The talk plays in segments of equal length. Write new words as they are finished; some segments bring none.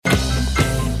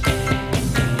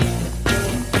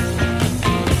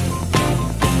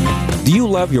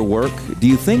love your work? Do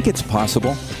you think it's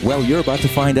possible? Well, you're about to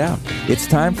find out. It's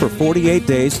time for 48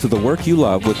 Days to the Work You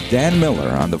Love with Dan Miller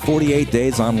on the 48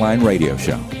 Days Online Radio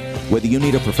Show. Whether you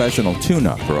need a professional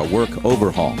tune-up or a work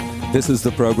overhaul, this is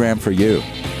the program for you.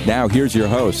 Now, here's your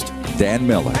host, Dan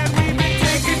Miller.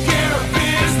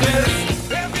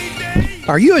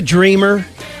 Are you a dreamer?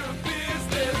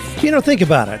 Think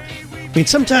about it. I mean,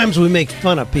 sometimes we make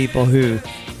fun of people who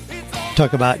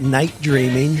talk about night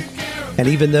dreaming and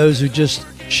even those who just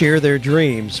share their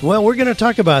dreams. Well, we're going to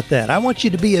talk about that. I want you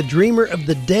to be a dreamer of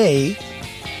the day.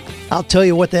 I'll tell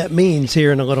you what that means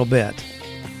here in a little bit.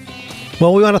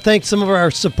 Well, we want to thank some of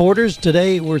our supporters.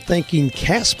 Today, we're thanking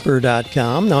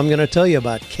Casper.com. Now, I'm going to tell you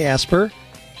about Casper,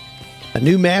 a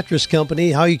new mattress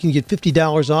company, how you can get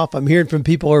 $50 off. I'm hearing from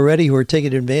people already who are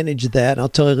taking advantage of that. I'll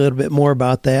tell you a little bit more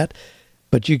about that.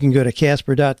 But you can go to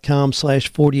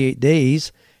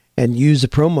Casper.com/48days and use the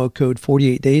promo code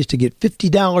 48 days to get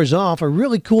 $50 off a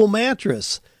really cool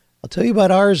mattress. I'll tell you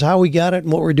about ours, how we got it,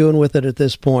 and what we're doing with it at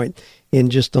this point in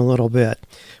just a little bit.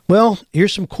 Well,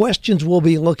 here's some questions we'll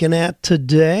be looking at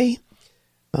today.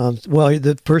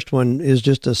 The first one is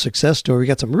just a success story. We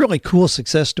got some really cool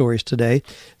success stories today.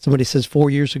 Somebody says, 4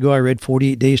 years ago, I read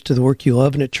 48 Days to the Work You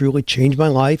Love, and it truly changed my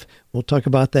life. We'll talk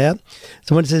about that.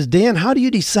 Someone says, Dan, how do you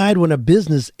decide when a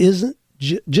business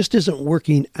just isn't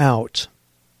working out?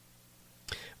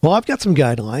 Well, I've got some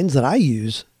guidelines that I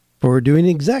use for doing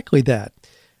exactly that.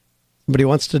 Somebody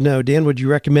wants to know, Dan, would you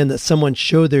recommend that someone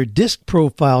show their DISC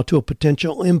profile to a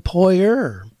potential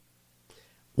employer?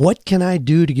 What can I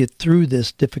do to get through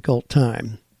this difficult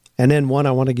time? And then one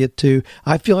I want to get to,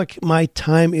 I feel like my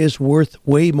time is worth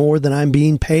way more than I'm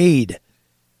being paid.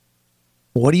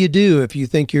 What do you do if you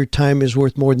think your time is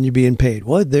worth more than you're being paid?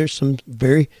 Well, there's some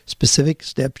very specific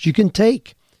steps you can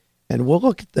take, and we'll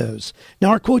look at those. Now,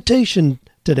 our quotation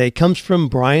today comes from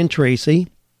Brian Tracy,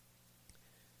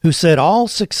 who said, all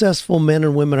successful men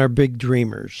and women are big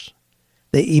dreamers.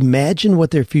 They imagine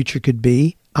what their future could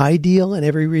be, ideal in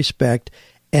every respect,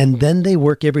 and then they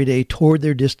work every day toward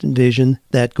their distant vision,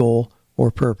 that goal, or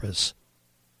purpose.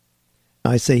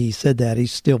 I say he said that.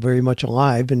 He's still very much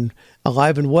alive and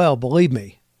well, believe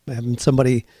me. I'm having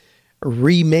somebody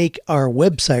remake our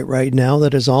website right now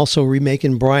that is also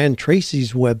remaking Brian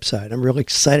Tracy's website. I'm really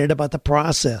excited about the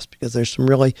process because there's some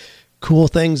really cool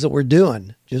things that we're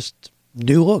doing. Just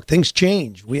new look. Things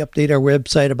change. We update our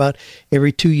website about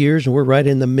every 2 years, and we're right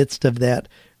in the midst of that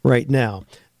right now.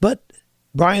 But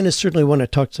Brian is certainly one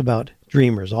that talks about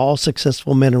dreamers. All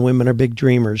successful men and women are big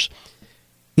dreamers.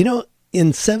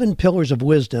 In 7 Pillars of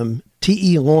Wisdom,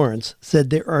 T.E. Lawrence said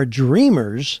there are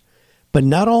dreamers, but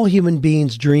not all human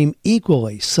beings dream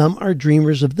equally. Some are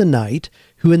dreamers of the night,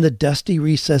 who in the dusty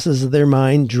recesses of their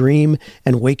mind dream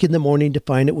and wake in the morning to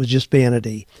find it was just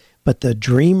vanity. But the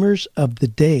dreamers of the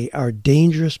day are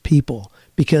dangerous people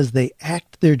because they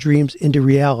act their dreams into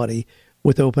reality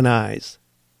with open eyes.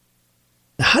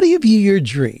 How do you view your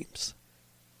dreams?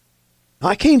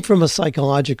 I came from a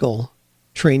psychological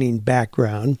training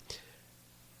background,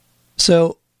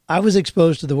 so I was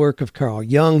exposed to the work of Carl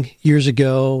Jung years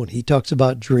ago, and he talks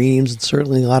about dreams, and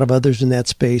certainly a lot of others in that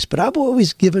space, but I've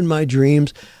always given my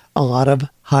dreams a lot of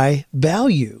high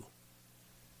value.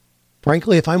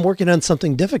 Frankly, if I'm working on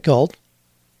something difficult,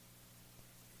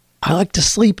 I like to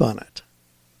sleep on it.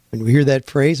 When we hear that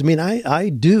phrase, I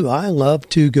do. I love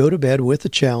to go to bed with a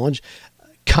challenge,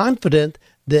 confident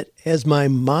that as my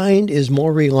mind is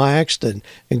more relaxed and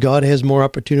God has more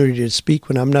opportunity to speak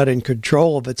when I'm not in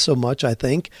control of it so much, I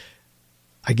think,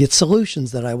 I get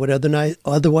solutions that I would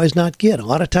otherwise not get. A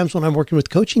lot of times when I'm working with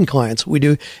coaching clients, we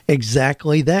do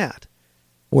exactly that,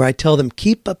 where I tell them,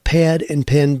 keep a pad and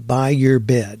pen by your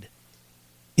bed.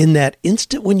 In that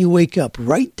instant when you wake up,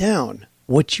 write down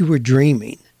what you were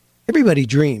dreaming. Everybody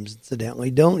dreams, incidentally.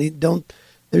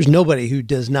 There's nobody who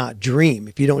does not dream.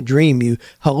 If you don't dream, you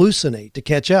hallucinate to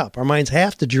catch up. Our minds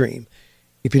have to dream.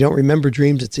 If you don't remember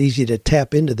dreams, it's easy to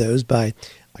tap into those by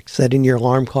setting your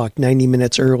alarm clock 90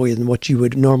 minutes earlier than what you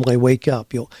would normally wake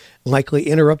up. You'll likely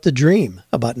interrupt the dream.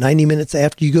 About 90 minutes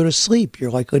after you go to sleep,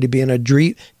 you're likely to be in a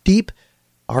deep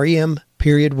REM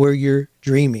period where you're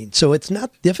dreaming. So it's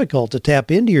not difficult to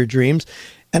tap into your dreams,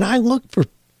 and I look for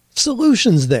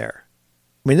solutions there.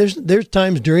 There's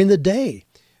times during the day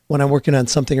when I'm working on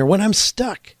something or when I'm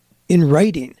stuck in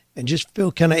writing and just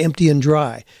feel kind of empty and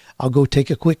dry. I'll go take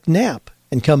a quick nap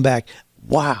and come back.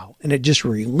 Wow. And it just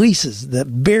releases the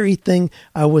very thing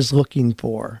I was looking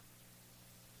for.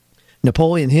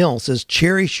 Napoleon Hill says,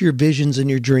 cherish your visions and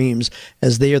your dreams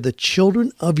as they are the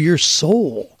children of your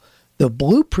soul, the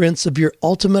blueprints of your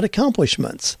ultimate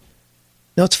accomplishments.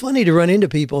 Now, it's funny to run into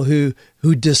people who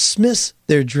dismiss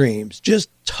their dreams just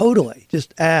totally.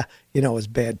 Just, it was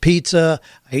bad pizza.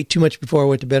 I ate too much before I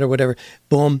went to bed or whatever.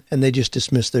 Boom. And they just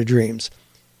dismiss their dreams.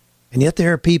 And yet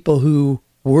there are people who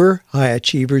were high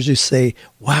achievers who say,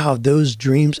 wow, those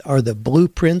dreams are the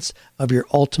blueprints of your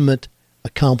ultimate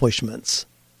accomplishments.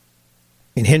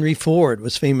 And Henry Ford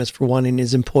was famous for wanting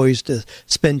his employees to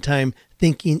spend time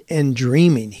thinking and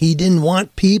dreaming. He didn't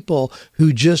want people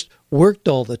who just worked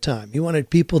all the time. He wanted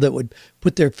people that would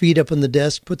put their feet up on the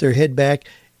desk, put their head back,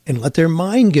 and let their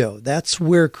mind go. That's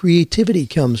where creativity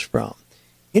comes from.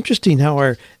 Interesting how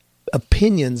our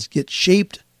opinions get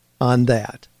shaped on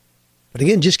that. But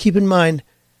again, just keep in mind,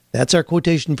 that's our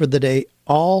quotation for the day.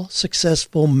 All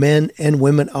successful men and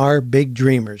women are big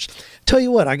dreamers. Tell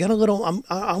you what, I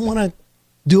want to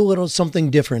do a little something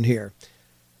different here.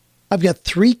 I've got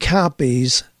 3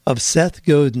 copies of Seth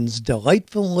Godin's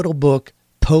delightful little book,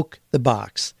 Poke the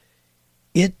Box.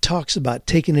 It talks about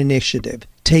taking initiative,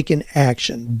 taking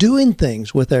action, doing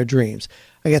things with our dreams.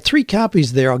 I got 3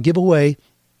 copies there I'll give away.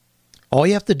 All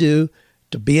you have to do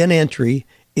to be an entry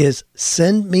is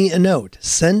send me a note.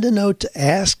 Send a note to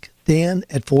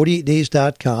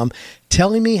askdan@48days.com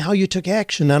telling me how you took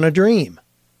action on a dream.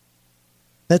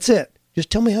 That's it. Just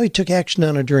tell me how you took action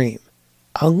on a dream.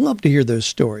 I'd love to hear those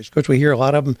stories. Of course, we hear a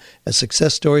lot of them as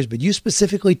success stories, but you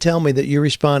specifically tell me that you're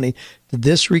responding to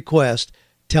this request,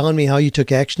 telling me how you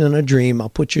took action on a dream. I'll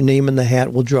put your name in the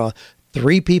hat. We'll draw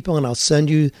 3 people, and I'll send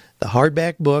you the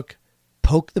hardback book,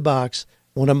 Poke the Box,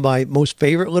 one of my most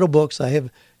favorite little books. I have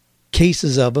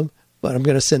cases of them, but I'm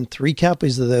going to send 3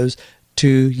 copies of those to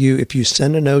you if you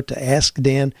send a note to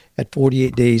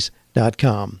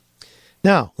askdan@48days.com.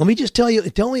 Now, let me just tell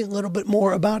me a little bit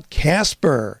more about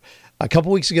Casper. A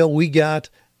couple weeks ago, we got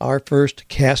our first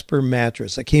Casper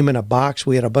mattress. It came in a box.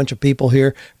 We had a bunch of people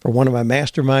here for one of my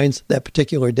masterminds that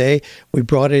particular day. We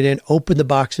brought it in, opened the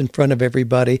box in front of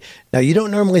everybody. Now, you don't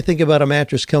normally think about a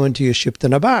mattress coming to you shipped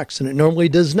in a box, and it normally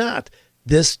does not.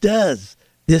 This does.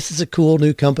 This is a cool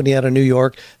new company out of New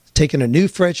York, taking a new,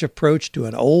 fresh approach to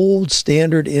an old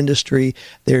standard industry.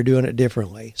 They're doing it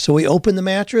differently. So we opened the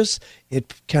mattress.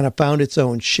 It kind of found its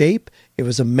own shape. It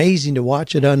was amazing to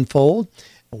watch it unfold.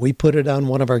 We put it on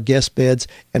one of our guest beds,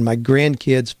 and my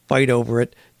grandkids fight over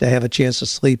it to have a chance to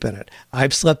sleep in it.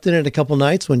 I've slept in it a couple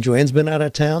nights when Joanne's been out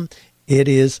of town. It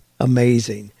is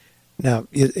amazing. Now,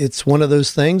 it's one of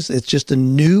those things. It's just a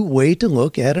new way to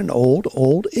look at an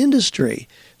old industry.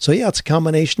 So, yeah, it's a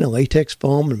combination of latex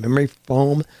foam and memory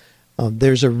foam.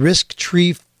 There's a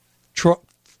risk-free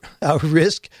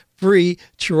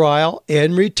trial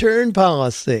and return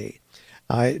policy.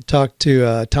 I talked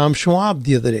to Tom Schwab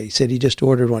the other day. He said he just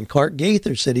ordered one. Clark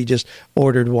Gaither said he just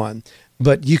ordered one.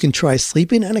 But you can try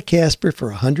sleeping on a Casper for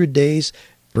 100 days,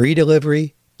 free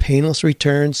delivery, painless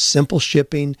returns, simple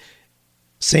shipping,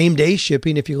 same-day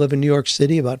shipping if you live in New York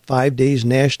City, about 5 days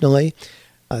nationally.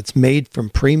 It's made from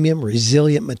premium,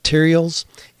 resilient materials.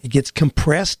 It gets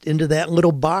compressed into that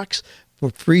little box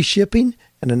for free shipping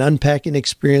and an unpacking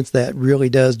experience that really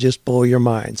does just blow your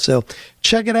mind. So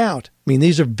check it out. I mean,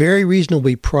 these are very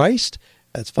reasonably priced.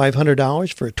 That's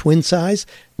 $500 for a twin size,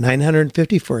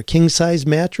 $950 for a king size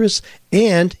mattress,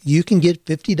 and you can get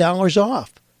 $50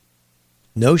 off.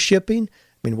 No shipping.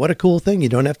 I mean, what a cool thing. You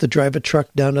don't have to drive a truck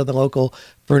down to the local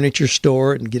furniture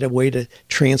store and get a way to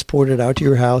transport it out to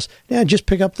your house. Yeah, just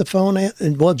pick up the phone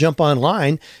and jump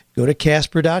online. Go to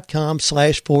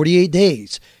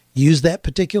Casper.com/48days. Use that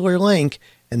particular link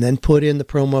and then put in the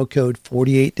promo code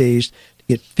 48days to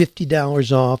get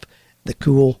 $50 off the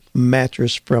cool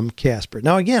mattress from Casper.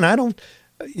 Now, again, I'm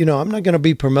not going to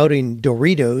be promoting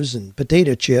Doritos and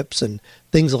potato chips and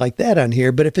things like that on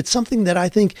here. But if it's something that I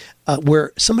think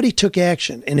where somebody took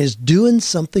action and is doing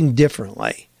something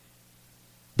differently,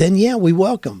 then yeah, we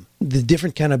welcome the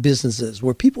different kind of businesses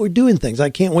where people are doing things. I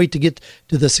can't wait to get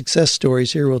to the success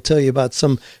stories here. We'll tell you about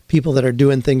some people that are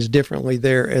doing things differently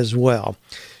there as well.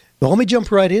 Well, let me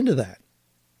jump right into that.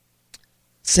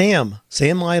 Sam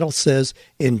Lytle says,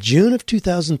 in June of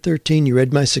 2013, you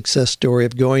read my success story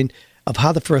of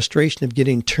how the frustration of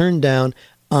getting turned down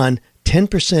on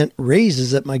 10%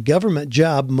 raises at my government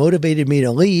job motivated me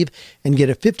to leave and get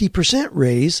a 50%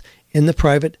 raise in the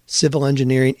private civil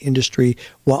engineering industry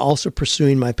while also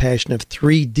pursuing my passion of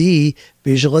 3D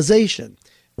visualization.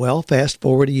 Well, fast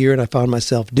forward a year and I found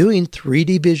myself doing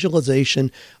 3D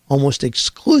visualization almost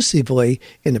exclusively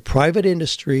in the private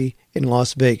industry in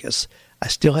Las Vegas. I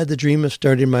still had the dream of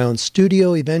starting my own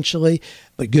studio eventually,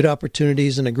 but good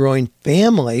opportunities and a growing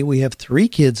family. We have 3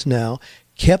 kids now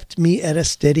kept me at a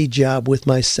steady job with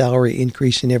my salary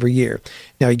increasing every year.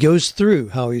 Now, he goes through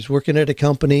how he's working at a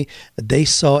company. They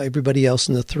saw everybody else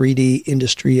in the 3D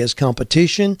industry as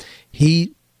competition.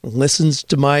 He listens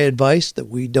to my advice that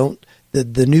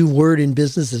the new word in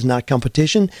business is not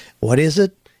competition. What is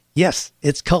it? Yes,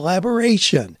 it's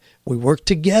collaboration. We work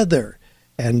together.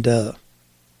 And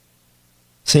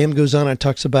Sam goes on and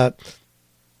talks about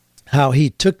how he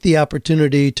took the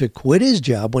opportunity to quit his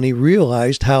job when he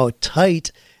realized how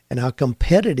tight and how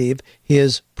competitive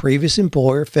his previous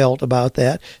employer felt about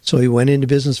that. So he went into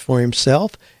business for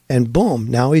himself, and boom,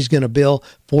 now he's going to bill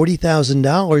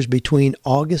 $40,000 between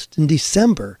August and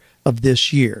December of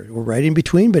this year. We're right in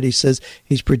between, but he says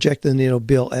he's projecting he'll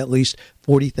bill at least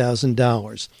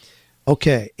 $40,000.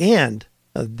 Okay, and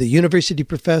the university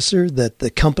professor that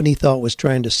the company thought was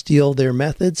trying to steal their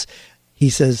methods, he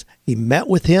says he met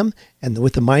with him, and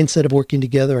with the mindset of working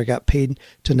together, I got paid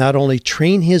to not only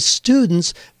train his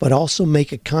students, but also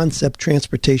make a concept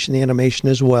transportation animation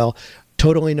as well,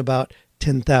 totaling about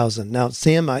 $10,000. Now,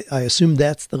 Sam, I assume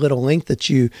that's the little link that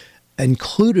you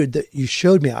included that you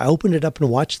showed me. I opened it up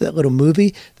and watched that little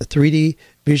movie, the 3D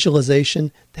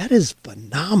visualization. That is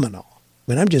phenomenal.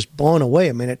 I mean, I'm just blown away.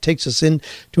 I mean, it takes us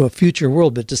into a future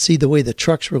world, but to see the way the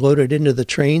trucks were loaded into the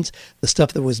trains, the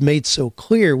stuff that was made so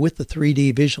clear with the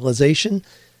 3D visualization,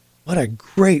 what a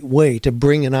great way to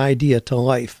bring an idea to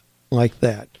life like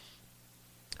that.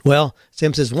 Well,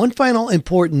 Sam says, one final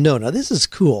important note. Now, this is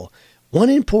cool. One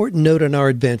important note on our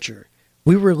adventure.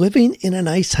 We were living in a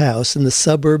nice house in the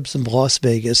suburbs of Las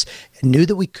Vegas and knew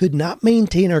that we could not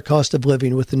maintain our cost of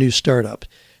living with the new startup.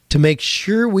 To make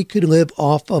sure we could live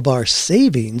off of our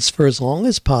savings for as long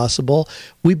as possible,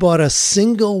 we bought a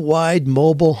single-wide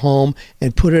mobile home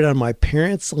and put it on my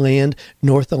parents' land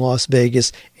north of Las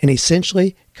Vegas and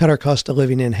essentially cut our cost of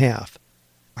living in half.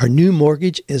 Our new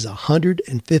mortgage is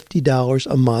 $150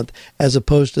 a month as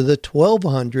opposed to the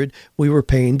 $1,200 we were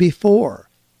paying before.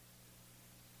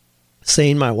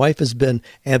 Saying my wife has been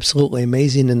absolutely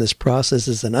amazing in this process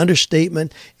is an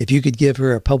understatement. If you could give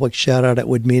her a public shout out, it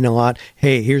would mean a lot.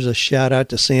 Hey, here's a shout out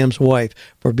to Sam's wife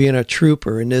for being a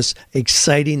trooper in this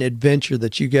exciting adventure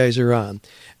that you guys are on.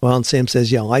 Well, and Sam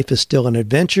says, yeah, life is still an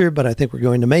adventure, but I think we're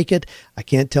going to make it. I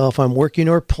can't tell if I'm working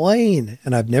or playing,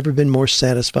 and I've never been more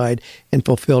satisfied and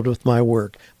fulfilled with my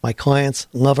work. My clients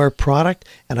love our product,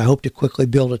 and I hope to quickly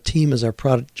build a team as our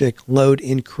project load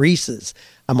increases.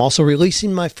 I'm also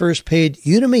releasing my first paid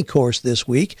Udemy course this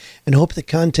week and hope that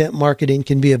content marketing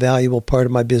can be a valuable part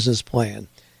of my business plan.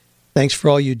 Thanks for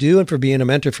all you do and for being a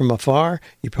mentor from afar.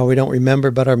 You probably don't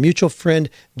remember, but our mutual friend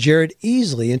Jared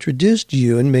Easley introduced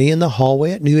you and me in the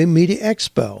hallway at New Media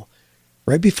Expo,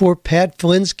 right before Pat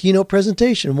Flynn's keynote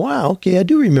presentation. Wow, okay, I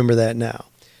do remember that now.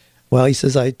 Well, he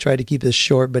says I tried to keep this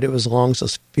short, but it was long, so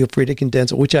feel free to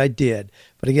condense it, which I did.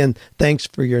 But again, thanks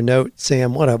for your note,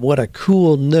 Sam. What a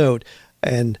cool note.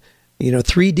 And,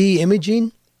 3D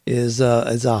imaging is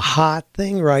a hot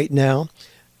thing right now.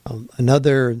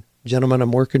 Another gentleman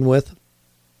I'm working with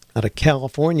out of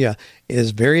California is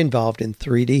very involved in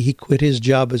 3D. He quit his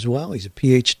job as well. He's a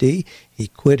PhD. He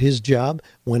quit his job,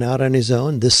 went out on his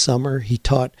own. This summer, he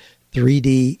taught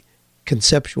 3D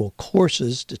conceptual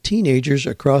courses to teenagers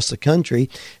across the country,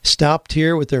 stopped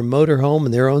here with their motorhome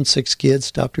and their own 6 kids,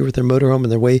 stopped here with their motorhome on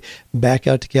their way back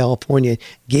out to California,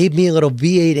 gave me a little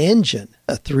V8 engine,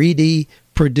 a 3D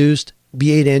produced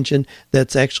V8 engine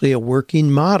that's actually a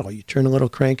working model. You turn a little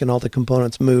crank and all the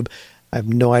components move. I have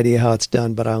no idea how it's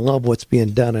done, but I love what's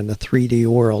being done in the 3D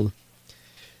world.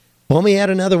 Well, let me add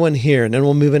another one here, and then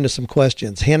we'll move into some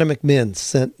questions. Hannah McMinn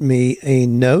sent me a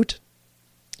note.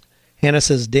 Hannah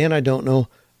says, Dan, I don't know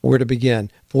where to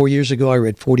begin. 4 years ago, I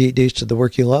read 48 Days to the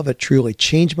Work You Love. It truly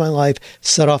changed my life,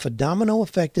 set off a domino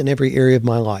effect in every area of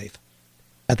my life.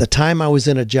 At the time, I was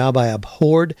in a job I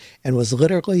abhorred and was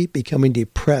literally becoming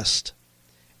depressed.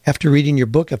 After reading your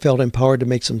book, I felt empowered to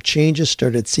make some changes,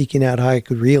 started seeking out how I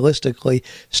could realistically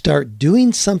start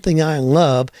doing something I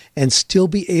love and still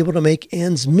be able to make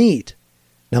ends meet.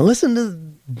 Now listen to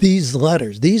these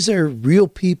letters. These are real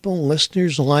people,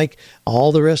 listeners like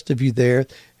all the rest of you there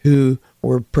who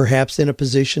were perhaps in a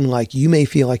position like you may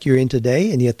feel like you're in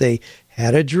today, and yet they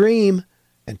had a dream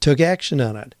and took action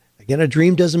on it. Again, a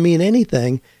dream doesn't mean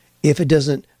anything if it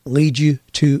doesn't lead you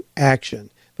to action.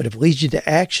 But if it leads you to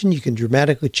action, you can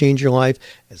dramatically change your life,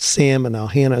 as Sam and now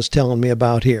Hannah is telling me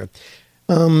about here.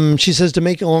 She says, to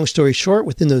make a long story short,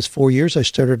 within those 4 years, I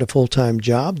started a full-time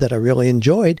job that I really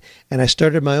enjoyed, and I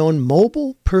started my own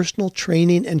mobile personal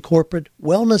training and corporate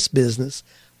wellness business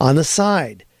on the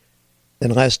side.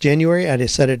 Then last January, I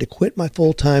decided to quit my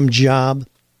full-time job,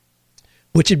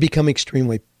 which had become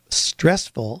extremely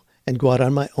stressful and go out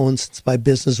on my own since my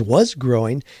business was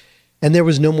growing, and there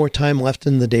was no more time left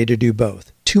in the day to do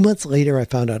both. 2 months later, I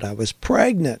found out I was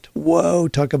pregnant. Whoa,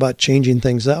 talk about changing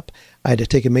things up. I had to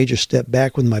take a major step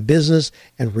back with my business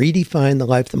and redefine the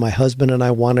life that my husband and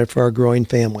I wanted for our growing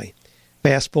family.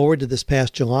 Fast forward to this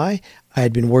past July, I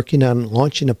had been working on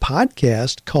launching a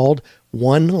podcast called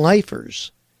One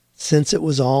Lifers, since it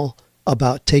was all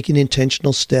about taking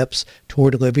intentional steps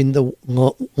toward living the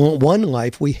one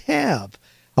life we have.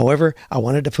 However, I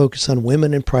wanted to focus on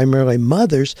women and primarily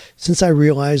mothers since I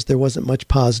realized there wasn't much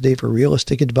positive or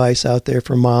realistic advice out there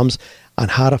for moms on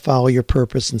how to follow your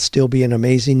purpose and still be an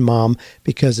amazing mom,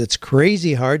 because it's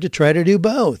crazy hard to try to do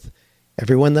both.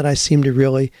 Everyone that I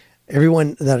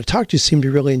talked to seemed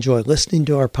to really enjoy listening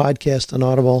to our podcast on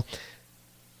Audible.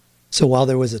 So while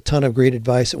there was a ton of great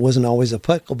advice, it wasn't always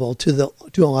applicable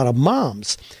to a lot of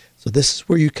moms. So this is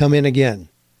where you come in again.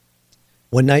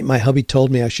 One night, my hubby told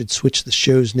me I should switch the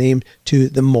show's name to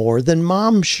The More Than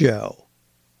Mom Show.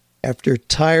 After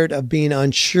tired of being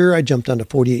unsure, I jumped onto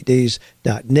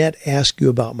 48days.net, asked you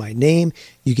about my name.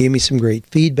 You gave me some great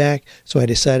feedback, so I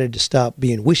decided to stop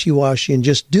being wishy-washy and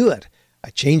just do it. I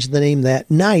changed the name that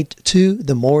night to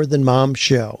The More Than Mom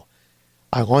Show.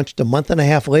 I launched a month and a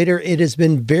half later. It has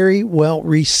been very well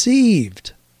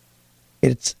received.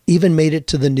 It's even made it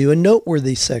to the new and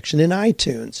noteworthy section in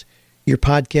iTunes. Your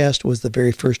podcast was the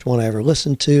very first one I ever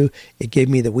listened to. It gave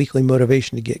me the weekly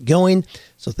motivation to get going.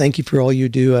 So thank you for all you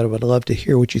do. I would love to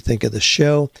hear what you think of the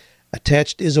show.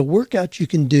 Attached is a workout you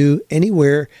can do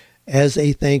anywhere as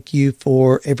a thank you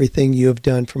for everything you have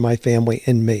done for my family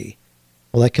and me.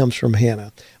 Well, that comes from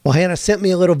Hannah. Well, Hannah sent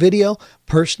me a little video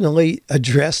personally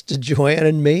addressed to Joanne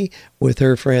and me with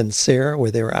her friend Sarah,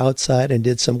 where they were outside and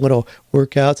did some little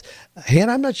workouts.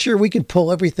 Hannah, I'm not sure we can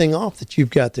pull everything off that you've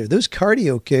got there. Those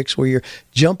cardio kicks where you're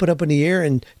jumping up in the air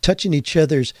and touching each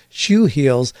other's shoe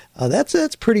heels,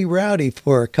 that's pretty rowdy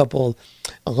for a couple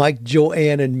like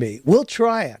Joanne and me. We'll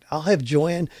try it. I'll have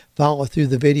Joanne follow through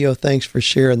the video. Thanks for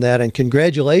sharing that, and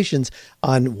congratulations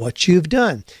on what you've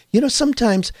done. You know,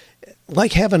 sometimes,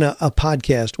 like having a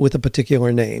podcast with a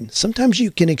particular name, sometimes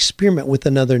you can experiment with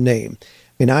another name.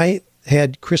 I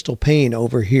had Crystal Payne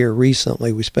over here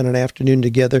recently. We spent an afternoon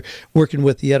together working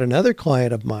with yet another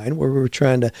client of mine where we were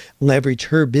trying to leverage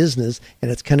her business,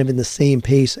 and it's kind of in the same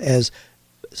space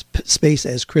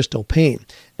as Crystal Payne.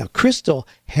 Now, Crystal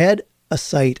had a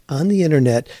site on the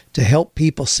internet to help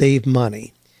people save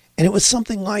money. And it was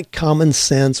something like Common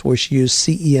Sense, where she used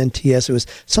CENTS. It was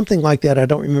something like that. I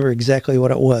don't remember exactly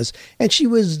what it was. And she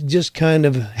was just kind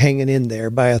of hanging in there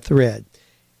by a thread.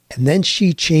 And then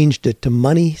she changed it to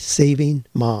Money Saving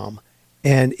Mom.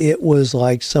 And it was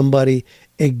like somebody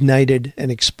ignited an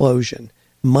explosion.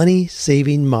 Money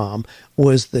Saving Mom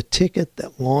was the ticket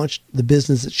that launched the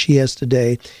business that she has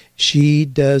today. She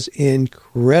does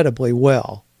incredibly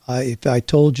well. If I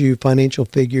told you financial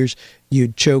figures,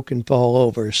 you'd choke and fall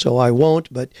over. So I won't,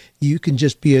 but you can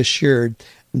just be assured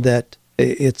that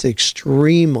it's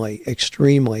extremely,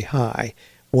 extremely high.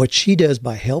 What she does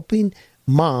by helping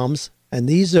moms, and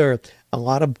these are a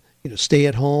lot of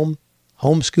stay-at-home,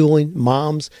 homeschooling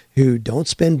moms who don't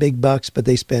spend big bucks, but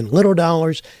they spend little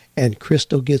dollars, and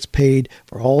Crystal gets paid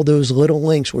for all those little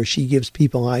links where she gives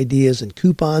people ideas and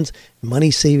coupons,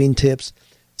 money-saving tips.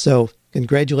 So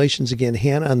congratulations again,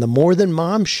 Hannah, on the More Than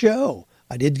Mom Show.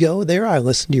 I did go there. I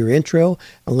listened to your intro,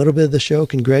 a little bit of the show.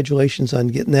 Congratulations on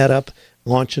getting that up,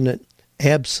 launching it.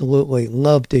 Absolutely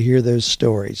love to hear those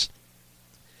stories.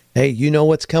 Hey, you know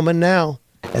what's coming now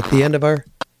at the end of our...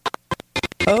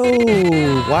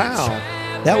 Oh, wow.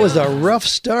 That was a rough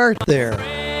start there.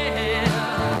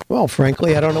 Well,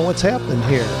 frankly, I don't know what's happening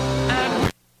here.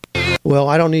 Well,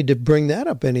 I don't need to bring that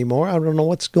up anymore. I don't know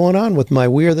what's going on with my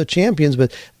We Are the Champions,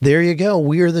 but there you go.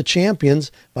 We Are the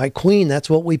Champions by Queen. That's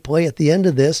what we play at the end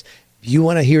of this. If you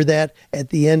want to hear that at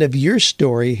the end of your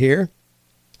story here,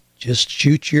 just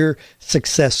shoot your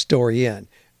success story in.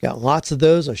 Got lots of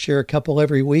those. I share a couple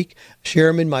every week. Share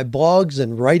them in my blogs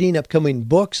and writing upcoming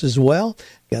books as well.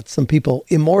 Got some people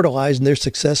immortalizing their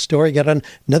success story. Got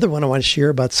another one I want to share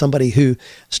about somebody who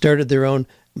started their own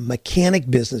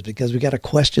mechanic business, because we got a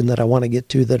question that I want to get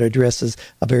to that addresses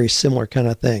a very similar kind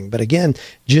of thing. But again,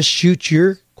 just shoot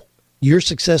your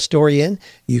success story in.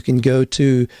 You can go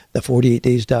to the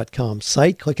 48days.com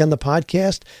site, click on the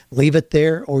podcast, leave it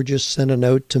there, or just send a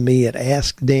note to me at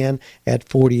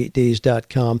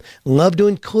askdan@48days.com. Love to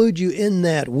include you in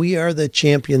that We Are the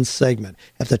Champions segment.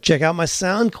 Have to check out my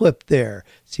sound clip there.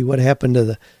 See what happened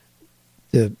to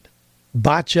the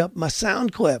botch up my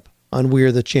sound clip on We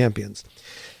Are the Champions.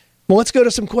 Well, let's go to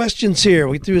some questions here.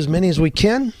 We threw as many as we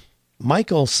can.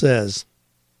 Michael says,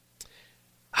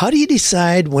 How do you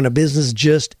decide when a business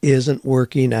just isn't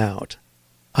working out?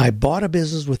 I bought a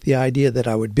business with the idea that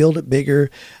I would build it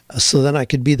bigger so then I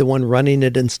could be the one running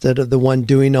it instead of the one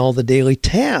doing all the daily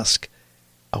tasks.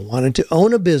 I wanted to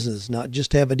own a business, not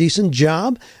just have a decent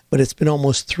job, but it's been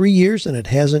almost 3 years and it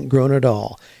hasn't grown at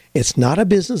all. It's not a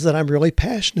business that I'm really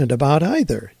passionate about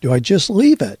either. Do I just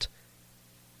leave it?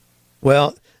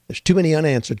 Well, there's too many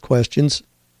unanswered questions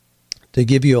to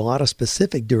give you a lot of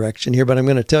specific direction here, but I'm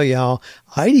going to tell you how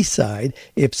I decide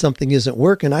if something isn't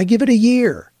working. I give it a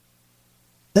year.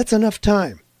 That's enough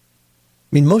time. I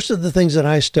mean, most of the things that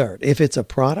I start, if it's a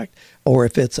product or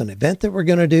if it's an event that we're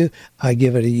going to do, I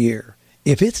give it a year.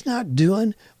 If it's not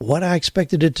doing what I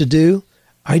expected it to do,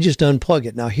 I just unplug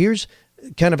it. Now, here's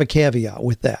kind of a caveat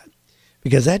with that,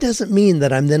 because that doesn't mean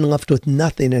that I'm then left with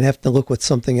nothing and have to look with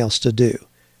something else to do.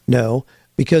 No,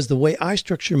 because the way I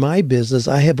structure my business,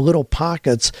 I have little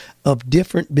pockets of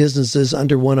different businesses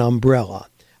under one umbrella.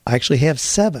 I actually have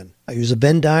 7. I use a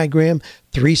Venn diagram,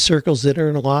 3 circles that are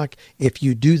interlocked. If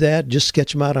you do that, just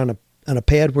sketch them out on a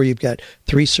pad where you've got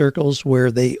 3 circles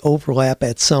where they overlap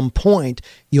at some point,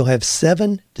 you'll have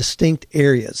 7 distinct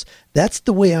areas. That's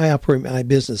the way I operate my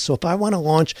business. So if I want to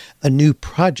launch a new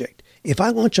project, if I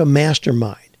launch a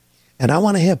mastermind and I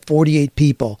want to have 48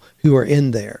 people who are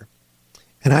in there,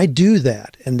 and I do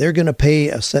that, and they're going to pay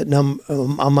a set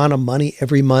amount of money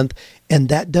every month, and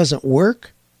that doesn't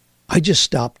work, I just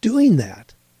stop doing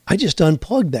that. I just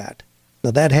unplug that.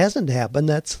 Now, that hasn't happened.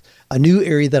 That's a new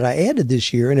area that I added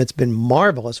this year, and it's been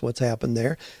marvelous what's happened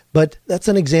there. But that's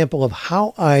an example of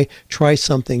how I try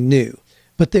something new.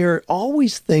 But there are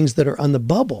always things that are on the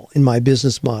bubble in my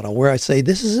business model where I say,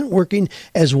 this isn't working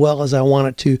as well as I want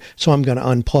it to, so I'm going to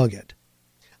unplug it.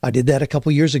 I did that a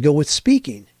couple years ago with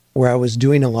speaking, where I was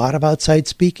doing a lot of outside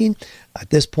speaking. At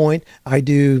this point, I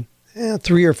do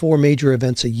 3 or 4 major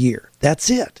events a year. That's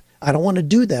it. I don't want to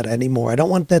do that anymore. I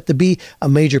don't want that to be a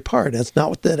major part. It's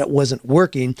not that it wasn't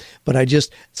working, but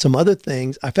some other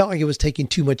things, I felt like it was taking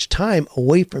too much time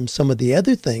away from some of the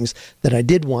other things that I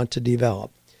did want to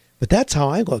develop. But that's how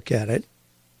I look at it.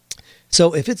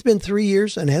 So if it's been 3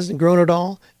 years and hasn't grown at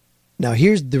all, now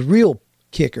here's the real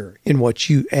kicker in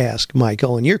what you ask,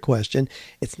 Michael, in your question.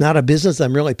 It's not a business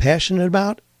I'm really passionate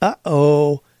about. That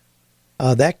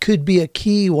could be a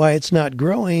key why it's not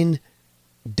growing.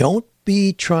 Don't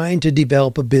be trying to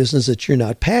develop a business that you're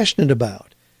not passionate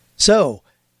about. So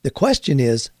the question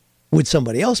is, would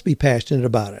somebody else be passionate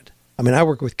about it? I mean, I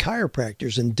work with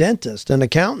chiropractors and dentists and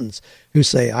accountants who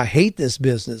say, I hate this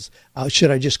business. Should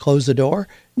I just close the door?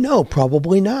 No,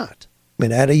 probably not. I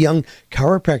mean, I had a young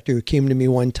chiropractor who came to me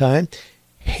one time,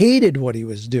 hated what he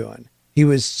was doing. He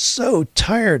was so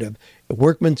tired of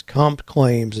workman's comp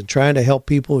claims and trying to help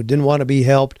people who didn't want to be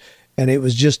helped. And it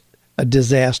was just a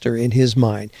disaster in his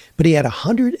mind. But he had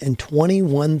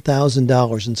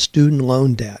 $121,000 in student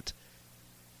loan debt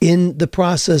in the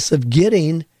process of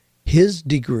getting his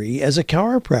degree as a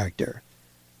chiropractor.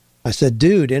 I said,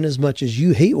 dude, in as much as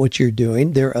you hate what you're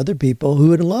doing, there are other people who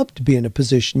would love to be in a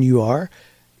position you are.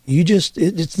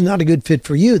 It's not a good fit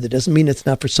for you. That doesn't mean it's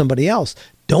not for somebody else.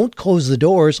 Don't close the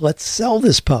doors. Let's sell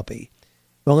this puppy.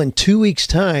 Well, in 2 weeks'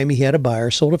 time, he had a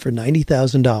buyer, sold it for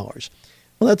 $90,000.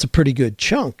 Well, that's a pretty good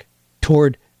chunk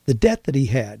toward the debt that he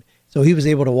had. So he was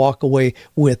able to walk away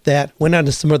with that. Went on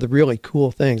to some other really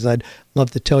cool things I'd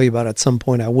love to tell you about at some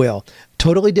point. I will.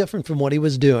 Totally different from what he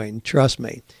was doing, trust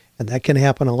me. And that can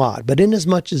happen a lot. But in as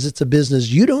much as it's a business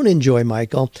you don't enjoy,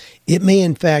 Michael, it may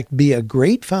in fact be a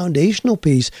great foundational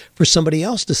piece for somebody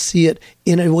else to see it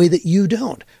in a way that you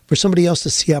don't, for somebody else to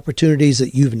see opportunities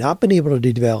that you've not been able to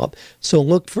develop. So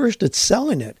look first at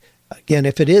selling it. Again,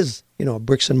 if it is, a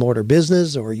bricks and mortar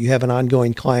business or you have an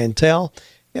ongoing clientele,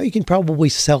 you can probably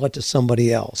sell it to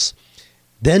somebody else.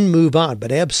 Then move on.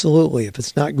 But absolutely, if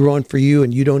it's not growing for you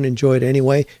and you don't enjoy it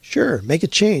anyway, sure, make a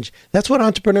change. That's what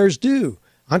entrepreneurs do.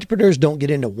 Entrepreneurs don't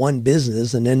get into one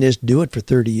business and then just do it for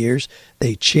 30 years.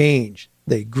 They change,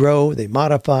 they grow, they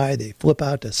modify, they flip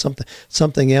out to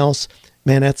something else.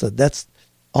 Man, that's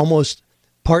almost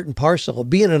part and parcel of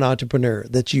being an entrepreneur,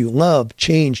 that you love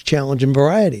change, challenge, and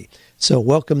variety. So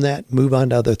welcome that, move on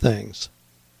to other things.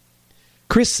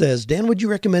 Chris says, Dan, would you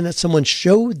recommend that someone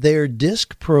show their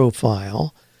DISC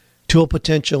profile to a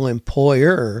potential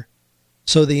employer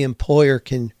so the employer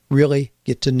can really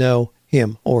get to know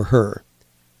him or her?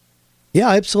 Yeah,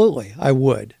 absolutely, I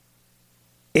would.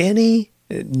 Any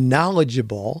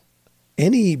knowledgeable,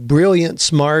 any brilliant,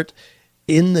 smart,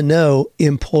 in the know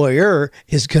employer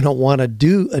is going to want to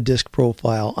do a DISC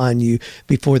profile on you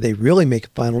before they really make a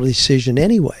final decision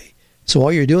anyway. So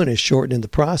all you're doing is shortening the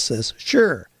process.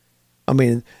 Sure. I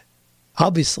mean,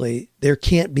 obviously there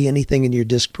can't be anything in your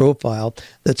DISC profile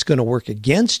that's going to work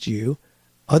against you.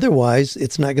 Otherwise,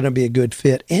 it's not going to be a good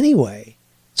fit anyway.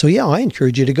 So yeah, I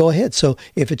encourage you to go ahead. So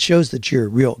if it shows that you're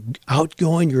real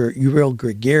outgoing, you're real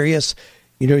gregarious,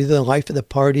 you're the life of the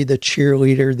party, the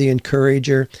cheerleader, the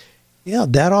encourager, yeah,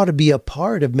 that ought to be a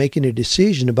part of making a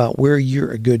decision about where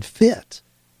you're a good fit.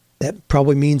 That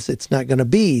probably means it's not going to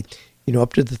be,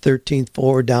 up to the 13th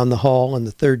floor down the hall in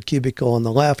the third cubicle on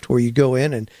the left where you go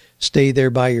in and stay there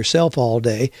by yourself all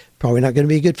day. Probably not going to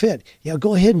be a good fit. Yeah,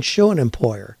 go ahead and show an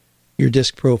employer your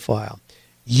DISC profile.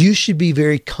 You should be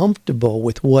very comfortable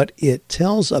with what it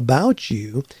tells about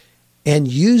you and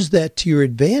use that to your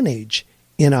advantage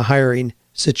in a hiring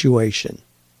situation.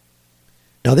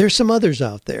 Now, there's some others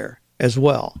out there as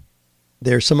well.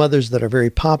 There's some others that are very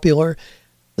popular.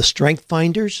 The Strength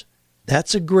Finders,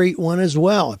 that's a great one as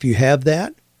well. If you have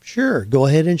that, sure, go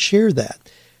ahead and share that.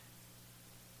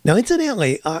 Now,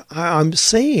 incidentally, I'm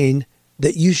saying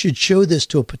that you should show this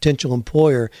to a potential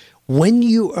employer when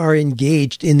you are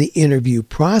engaged in the interview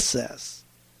process.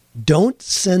 Don't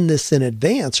send this in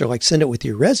advance or send it with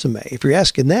your resume. If you're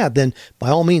asking that, then by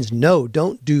all means, no,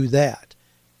 don't do that.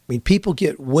 I mean, people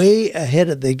get way ahead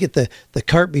they get the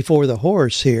cart before the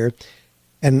horse here.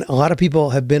 And a lot of people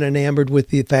have been enamored with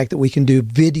the fact that we can do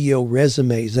video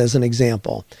resumes as an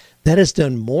example. That has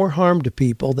done more harm to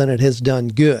people than it has done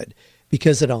good,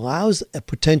 because it allows a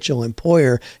potential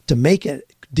employer to make a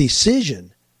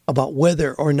decision about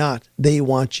whether or not they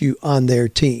want you on their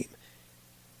team.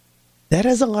 That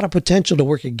has a lot of potential to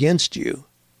work against you.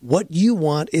 What you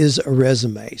want is a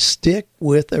resume. Stick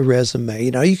with a resume.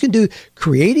 You can do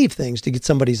creative things to get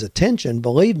somebody's attention,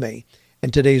 believe me,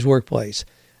 in today's workplace.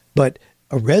 But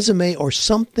a resume or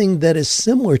something that is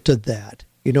similar to that,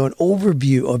 an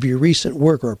overview of your recent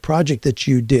work or a project that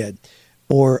you did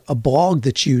or a blog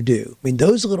that you do. I mean,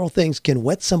 those little things can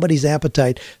whet somebody's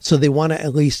appetite so they want to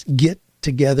at least get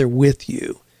together with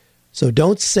you. So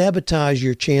don't sabotage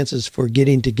your chances for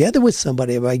getting together with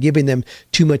somebody by giving them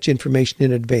too much information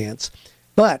in advance.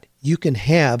 But you can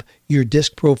have your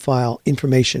DISC profile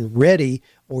information ready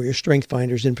or your Strength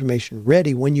Finders information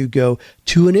ready when you go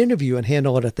to an interview and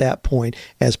handle it at that point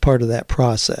as part of that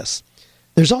process.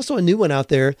 There's also a new one out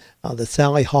there, the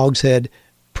Sally Hogshead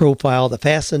profile, the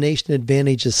Fascination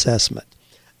Advantage Assessment.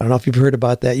 I don't know if you've heard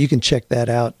about that. You can check that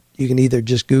out. You can either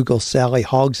just Google Sally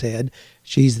Hogshead.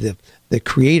 She's the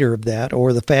creator of that,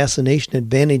 or the Fascination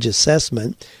Advantage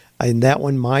Assessment. In that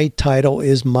one, my title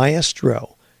is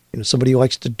Maestro. Somebody who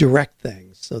likes to direct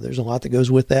things. So there's a lot that goes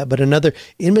with that. But another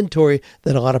inventory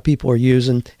that a lot of people are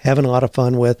using, having a lot of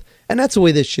fun with. And that's the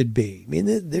way this should be. I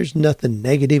mean, there's nothing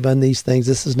negative on these things.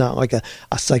 This is not like a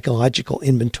psychological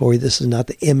inventory. This is not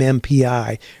the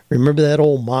MMPI. Remember that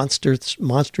old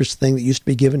monstrous thing that used to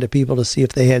be given to people to see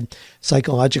if they had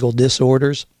psychological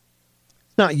disorders?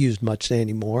 It's not used much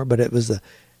anymore, but it was the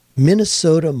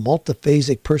Minnesota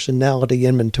Multiphasic Personality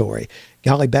Inventory.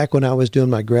 Golly, back when I was doing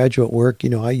my graduate work,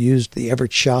 I used the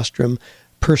Everett Shostrom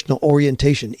Personal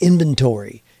Orientation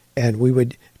Inventory, and we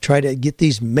would try to get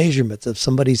these measurements of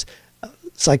somebody's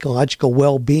psychological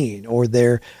well-being or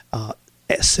their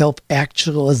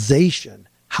self-actualization,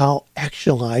 how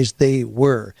actualized they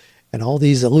were, and all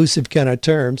these elusive kind of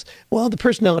terms. Well, the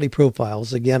personality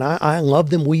profiles, again, I love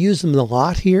them. We use them a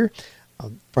lot here.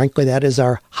 Frankly, that is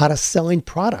our hottest selling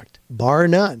product, bar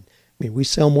none. I mean, we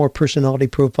sell more personality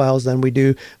profiles than we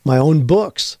do my own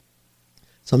books.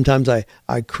 Sometimes I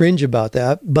cringe about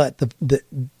that, but the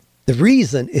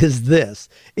reason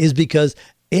is because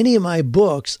any of my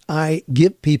books, I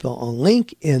give people a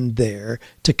link in there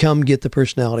to come get the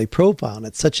personality profile. And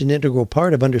it's such an integral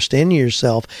part of understanding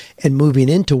yourself and moving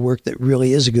into work that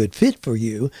really is a good fit for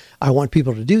you. I want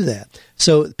people to do that.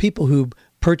 So people who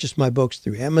purchase my books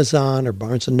through Amazon or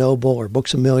Barnes & Noble or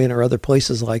Books A Million or other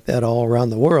places like that all around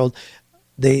the world,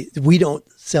 we don't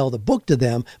sell the book to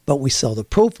them, but we sell the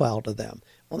profile to them.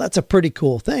 Well, that's a pretty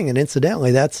cool thing. And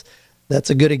incidentally, that's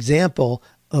a good example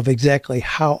of exactly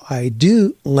how I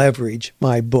do leverage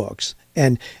my books.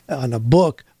 And on a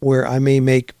book where I may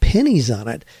make pennies on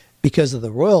it because of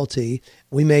the royalty,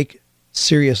 we make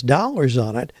serious dollars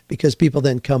on it because people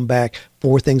then come back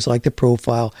for things like the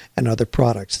profile and other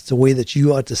products. It's a way that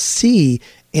you ought to see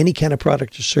any kind of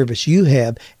product or service you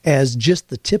have as just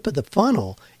the tip of the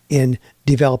funnel in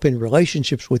developing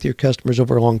relationships with your customers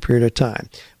over a long period of time.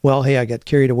 Well, hey, I got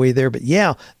carried away there, but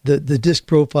yeah, the DISC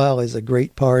profile is a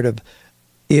great part of,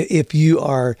 if you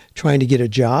are trying to get a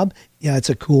job, yeah, it's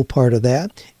a cool part of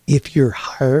that. If you're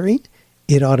hiring,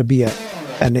 it ought to be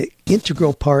an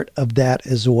integral part of that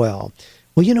as well.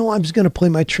 Well, I'm just going to play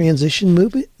my transition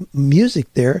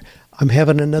music there. I'm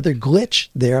having another glitch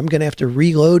there. I'm going to have to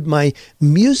reload my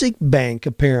music bank,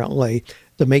 apparently,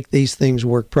 to make these things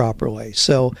work properly.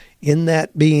 So in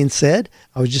that being said,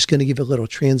 I was just going to give a little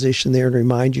transition there and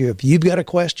remind you, if you've got a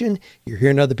question, you're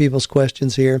hearing other people's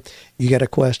questions here, you got a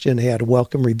question, hey, I'd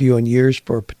welcome review on yours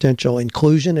for potential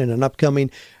inclusion in an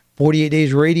upcoming 48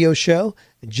 Days radio show.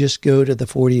 Just go to the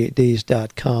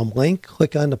 48days.com link,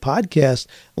 click on the podcast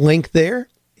link there,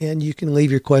 and you can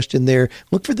leave your question there.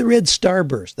 Look for the red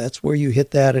starburst. That's where you hit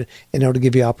that, and it'll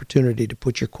give you opportunity to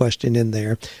put your question in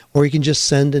there. Or you can just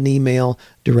send an email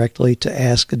directly to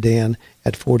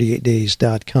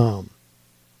askdan@48days.com.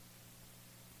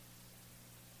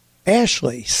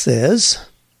 Ashley says,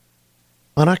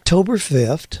 on October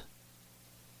 5th,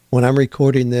 when I'm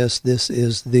recording this, this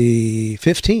is the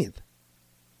 15th.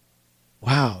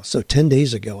 Wow, so 10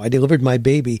 days ago, I delivered my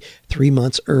baby 3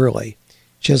 months early.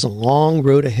 She has a long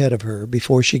road ahead of her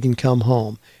before she can come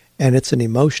home, and it's an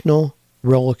emotional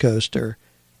roller coaster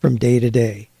from day to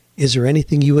day. Is there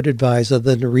anything you would advise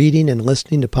other than reading and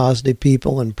listening to positive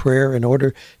people and prayer in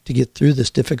order to get through this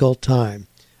difficult time?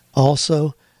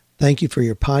 Also, thank you for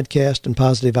your podcast and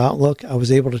positive outlook. I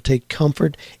was able to take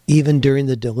comfort even during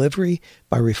the delivery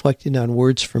by reflecting on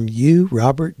words from you,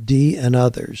 Robert D., and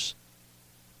others.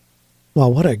 Wow,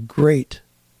 what a great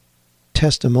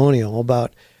testimonial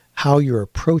about how you're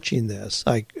approaching this.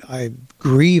 I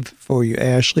grieve for you,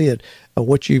 Ashley, at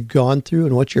what you've gone through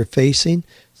and what you're facing.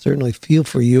 Certainly feel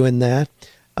for you in that.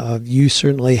 You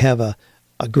certainly have a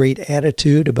great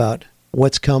attitude about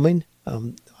what's coming.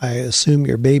 I assume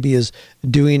your baby is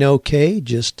doing okay,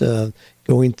 just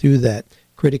going through that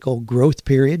critical growth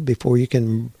period before you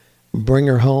can bring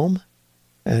her home.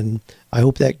 And I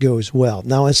hope that goes well.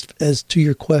 Now, as to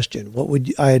your question, what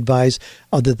would I advise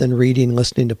other than reading,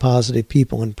 listening to positive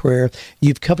people, and prayer?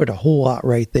 You've covered a whole lot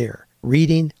right there.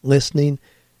 Reading, listening,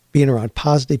 being around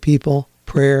positive people,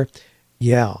 prayer.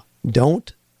 Yeah,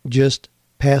 don't just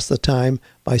pass the time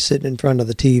by sitting in front of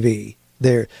the TV.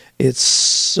 It's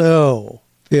so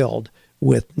filled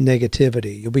with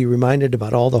negativity. You'll be reminded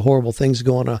about all the horrible things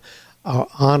going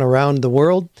on around the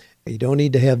world. You don't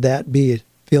need to have that be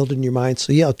filled in your mind.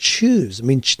 So yeah, choose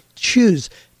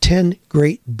 10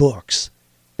 great books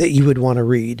that you would want to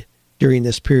read during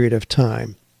this period of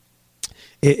time.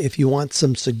 If you want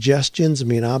some suggestions,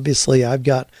 obviously I've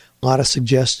got a lot of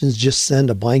suggestions. Just send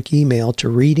a blank email to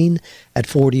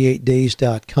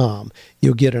reading@48days.com.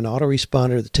 You'll get an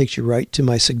autoresponder that takes you right to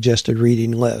my suggested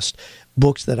reading list.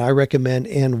 Books that I recommend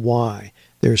and why.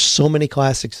 There's so many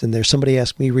classics in there. Somebody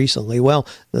asked me recently,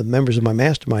 the members of my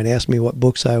mastermind asked me what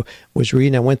books I was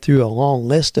reading. I went through a long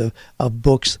list of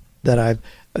books that I've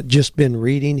just been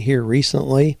reading here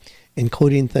recently,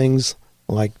 including things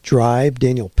like Drive,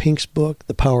 Daniel Pink's book,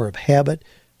 The Power of Habit,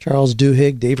 Charles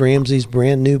Duhigg, Dave Ramsey's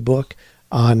brand new book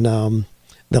on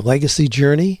the legacy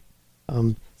journey.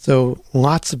 So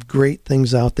lots of great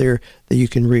things out there that you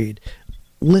can read.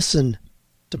 Listen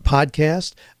to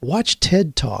podcasts. Watch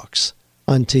TED Talks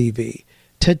on TV.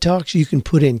 TED Talks, you can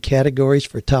put in categories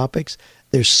for topics.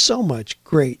 There's so much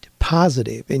great,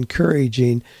 positive,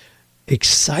 encouraging,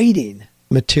 exciting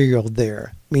material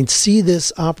there. See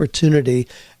this opportunity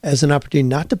as an opportunity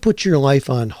not to put your life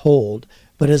on hold,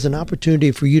 but as an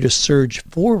opportunity for you to surge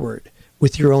forward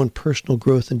with your own personal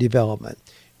growth and development,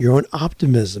 your own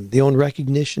optimism, the own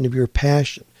recognition of your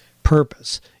passion,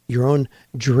 purpose, your own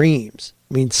dreams.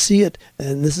 See it,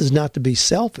 and this is not to be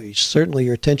selfish. Certainly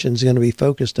your attention is going to be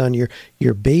focused on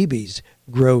your baby's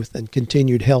growth and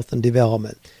continued health and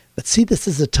development. But see, this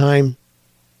is a time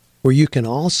where you can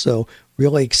also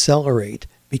really accelerate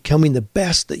becoming the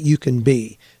best that you can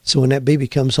be. So when that baby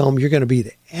comes home, you're going to be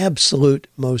the absolute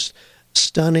most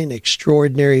stunning,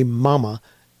 extraordinary mama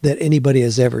that anybody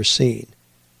has ever seen.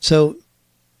 So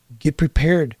get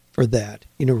prepared for that.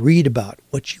 Read about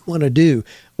what you want to do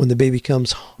when the baby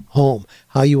comes home,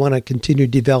 how you want to continue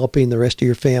developing the rest of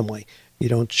your family. You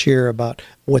don't share about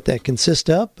what that consists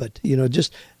of, but,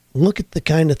 just look at the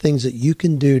kind of things that you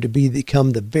can do to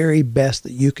become the very best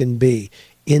that you can be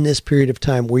in this period of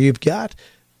time where you've got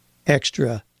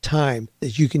extra time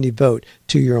that you can devote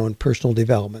to your own personal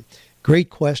development. Great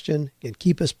question. And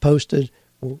keep us posted.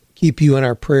 We'll keep you in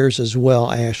our prayers as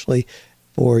well, Ashley,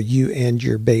 for you and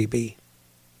your baby.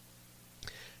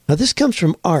 Now, this comes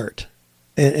from Art,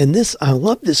 and this, I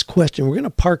love this question. We're going to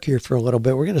park here for a little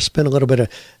bit. We're going to spend a little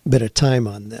bit of time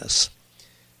on this,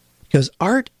 because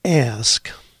Art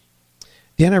asks,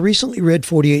 Dan, I recently read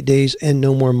 48 Days and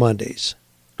No More Mondays.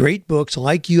 Great books.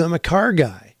 Like you, I'm a car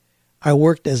guy. I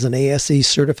worked as an ASE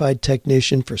certified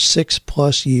technician for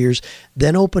 6+ years,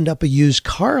 then opened up a used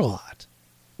car lot,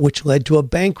 which led to a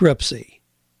bankruptcy.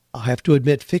 I'll have to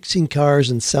admit fixing cars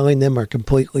and selling them are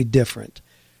completely different.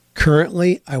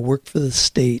 Currently, I work for the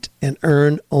state and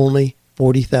earn only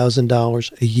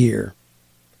 $40,000 a year.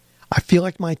 I feel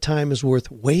like my time is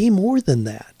worth way more than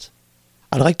that.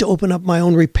 I'd like to open up my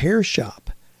own repair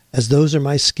shop, as those are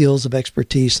my skills of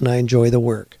expertise and I enjoy the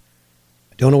work.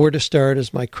 I don't know where to start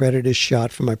as my credit is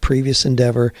shot from my previous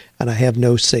endeavor and I have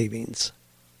no savings.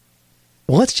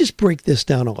 Well, let's just break this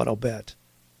down a little bit.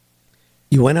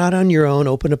 You went out on your own,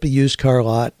 opened up a used car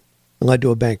lot, and led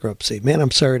to a bankruptcy. Man,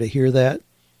 I'm sorry to hear that.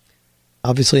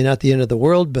 Obviously not the end of the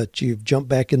world, but you've jumped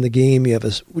back in the game. You have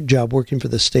a job working for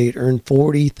the state, earn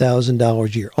 $40,000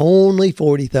 a year. Only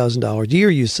 $40,000 a year,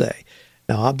 you say.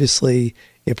 Now, obviously,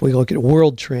 if we look at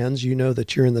world trends, you know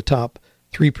that you're in the top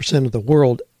 3% of the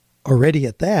world already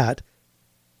at that.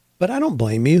 But I don't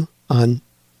blame you on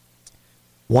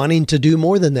wanting to do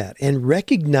more than that and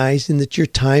recognizing that your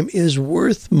time is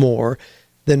worth more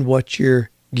than what you're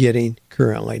getting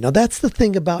currently. Now, that's the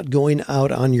thing about going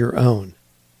out on your own.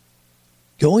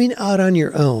 Going out on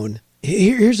your own,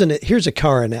 here's a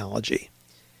car analogy.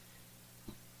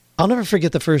 I'll never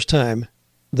forget the first time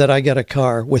that I got a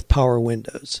car with power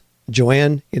windows.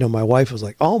 Joanne, my wife was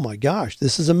like, oh my gosh,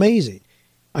 this is amazing.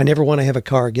 I never want to have a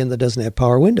car again that doesn't have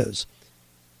power windows.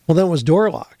 Well, then it was door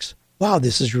locks. Wow,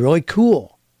 this is really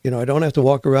cool. I don't have to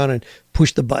walk around and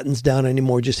push the buttons down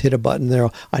anymore, just hit a button there.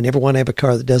 I never want to have a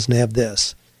car that doesn't have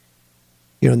this.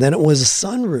 And then it was a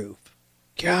sunroof.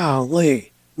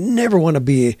 Golly, never want to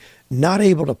be not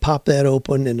able to pop that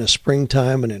open in the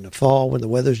springtime and in the fall when the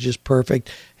weather's just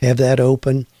perfect, have that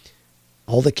open.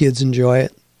 All the kids enjoy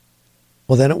it.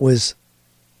 Well, then it was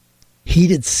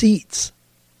heated seats.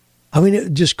 I mean,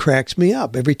 it just cracks me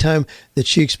up every time that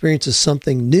she experiences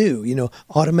something new,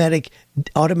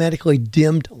 automatically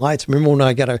dimmed lights. Remember when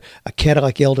I got a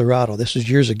Cadillac Eldorado, this was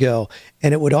years ago,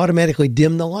 and it would automatically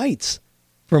dim the lights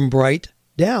from bright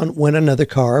down when another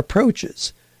car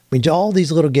approaches. I mean, all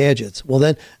these little gadgets. Well,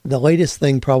 then the latest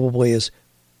thing probably is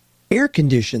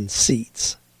air-conditioned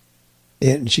seats.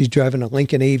 And she's driving a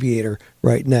Lincoln Aviator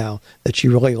right now that she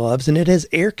really loves, and it has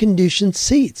air-conditioned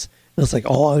seats. And it's like,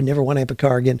 oh, I never want to have a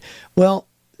car again. Well,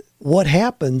 what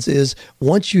happens is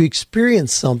once you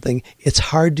experience something, it's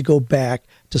hard to go back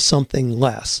to something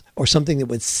less or something that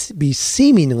would be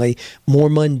seemingly more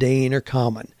mundane or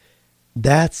common.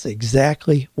 That's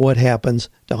exactly what happens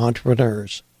to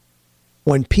entrepreneurs.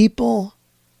 When people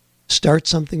start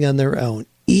something on their own,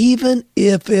 even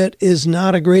if it is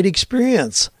not a great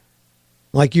experience,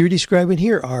 like you're describing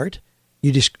here, Art,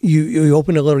 you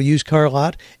opened a little used car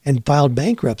lot and filed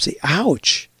bankruptcy.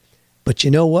 Ouch. But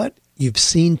you know what? You've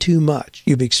seen too much.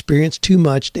 You've experienced too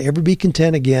much to ever be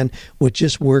content again with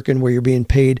just working where you're being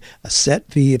paid a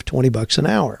set fee of $20 an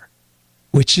hour,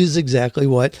 which is exactly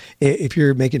what, if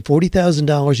you're making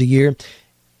 $40,000 a year,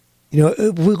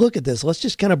 if we look at this, let's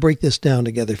just kind of break this down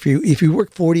together. If you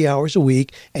work 40 hours a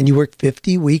week and you work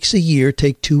 50 weeks a year,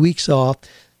 take 2 weeks off,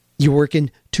 you're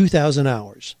working 2,000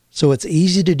 hours. So it's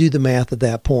easy to do the math at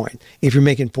that point. If you're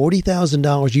making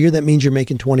 $40,000 a year, that means you're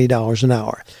making $20 an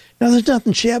hour. Now, there's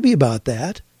nothing shabby about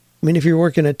that. I mean, if you're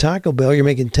working at Taco Bell, you're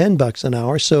making $10 an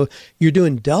hour. So you're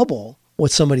doing double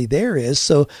what somebody there is.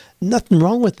 So nothing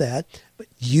wrong with that. But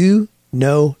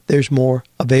there's more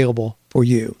available for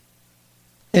you.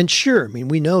 And sure, I mean,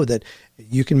 we know that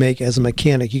you can make, as a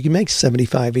mechanic, you can make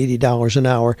 $75, $80 an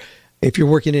hour. If you're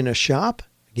working in a shop,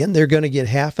 again, they're going to get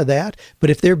half of that. But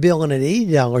if they're billing at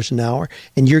 $80 an hour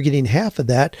and you're getting half of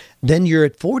that, then you're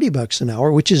at $40 an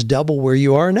hour, which is double where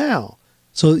you are now.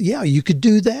 So, yeah, you could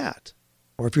do that.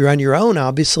 Or if you're on your own,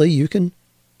 obviously, you can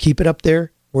keep it up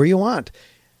there where you want.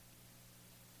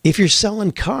 If you're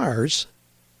selling cars,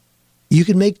 you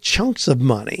can make chunks of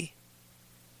money.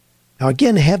 Now,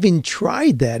 again, having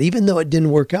tried that, even though it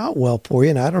didn't work out well for you,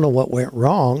 and I don't know what went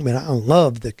wrong. I mean, I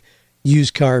love the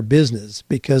used car business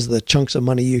because of the chunks of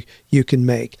money you can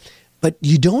make. But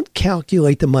you don't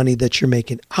calculate the money that you're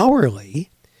making hourly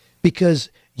because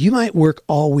you might work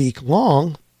all week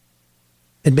long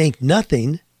and make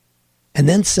nothing and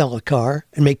then sell a car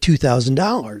and make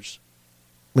 $2,000.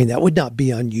 I mean, that would not be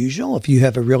unusual. If you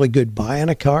have a really good buy on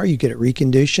a car, you get it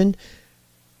reconditioned.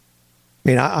 I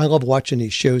mean, I love watching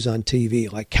these shows on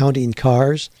TV, like Counting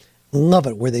Cars. Love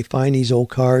it, where they find these old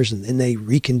cars and then they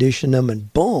recondition them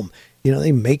and boom,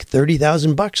 they make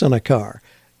 $30,000 on a car.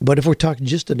 But if we're talking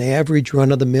just an average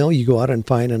run-of-the-mill, you go out and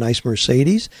find a nice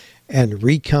Mercedes and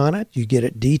recon it. You get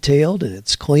it detailed and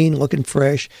it's clean, looking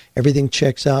fresh. Everything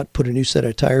checks out. Put a new set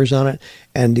of tires on it.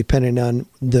 And depending on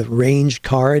the range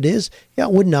car it is, it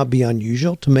would not be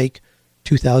unusual to make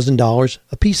 $2,000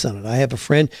 a piece on it. I have a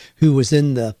friend who was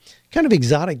in the kind of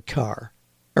exotic car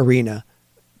arena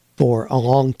for a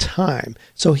long time.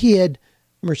 So he had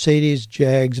Mercedes,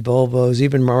 Jags, Volvos,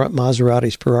 even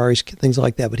Maseratis, Ferraris, things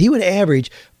like that. But he would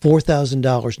average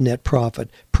 $4,000 net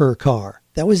profit per car.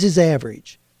 That was his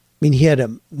average. I mean, he had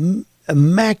an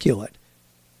immaculate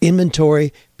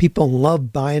inventory. People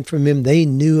loved buying from him. They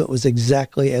knew it was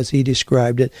exactly as he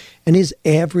described it. And his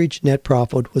average net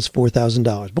profit was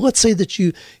 $4,000. But let's say that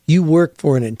you work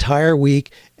for an entire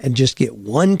week and just get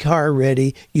one car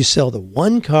ready. You sell the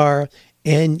one car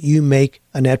and you make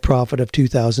a net profit of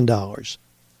 $2,000.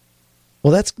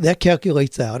 Well, that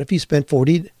calculates out, if you spent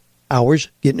 40 hours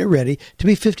getting it ready, to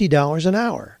be $50 an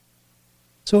hour.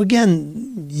 So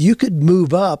again, you could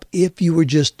move up if you were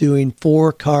just doing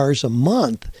 4 cars a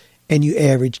month and you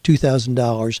average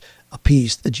 $2,000 a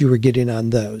piece that you were getting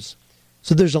on those.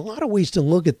 So there's a lot of ways to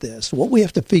look at this. What we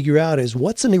have to figure out is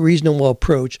what's a reasonable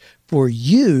approach for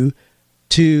you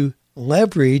to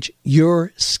leverage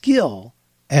your skill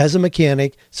as a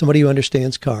mechanic, somebody who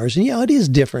understands cars. And it is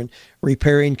different.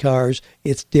 Repairing cars,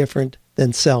 it's different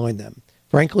than selling them.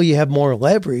 Frankly, you have more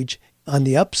leverage on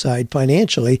the upside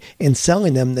financially in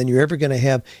selling them than you're ever going to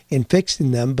have in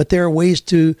fixing them. But there are ways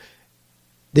to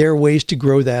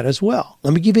grow that as well.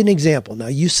 Let me give you an example. Now,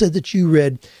 you said that you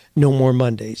read No More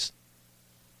Mondays.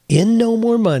 In No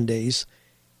More Mondays,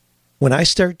 when I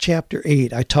start chapter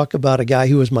 8, I talk about a guy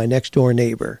who was my next door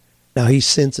neighbor. Now, he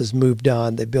since has moved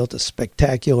on. They built a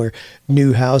spectacular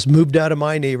new house, moved out of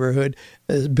my neighborhood,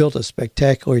 built a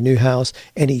spectacular new house,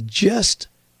 and he just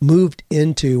moved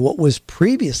into what was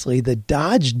previously the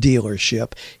Dodge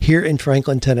dealership here in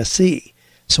Franklin, Tennessee.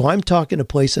 So I'm talking a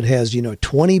place that has,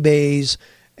 20 bays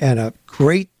and a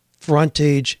great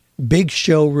frontage, big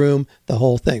showroom, the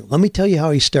whole thing. Let me tell you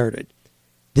how he started.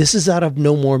 This is out of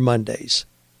No More Mondays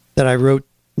that I wrote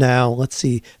now. Let's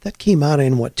see, that came out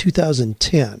in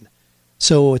 2010.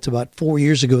 So it's about 4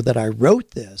 years ago that I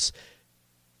wrote this.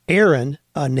 Aaron,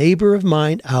 a neighbor of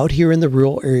mine out here in the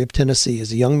rural area of Tennessee,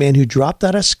 is a young man who dropped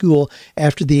out of school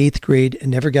after the 8th grade and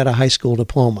never got a high school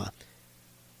diploma.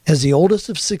 As the oldest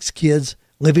of 6 kids,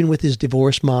 living with his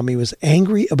divorced mom, he was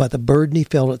angry about the burden he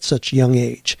felt at such a young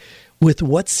age. With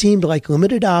what seemed like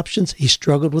limited options, he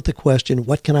struggled with the question,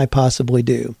 what can I possibly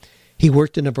do? He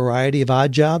worked in a variety of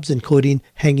odd jobs, including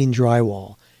hanging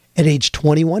drywall. At age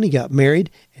 21, he got married,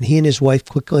 and he and his wife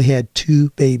quickly had 2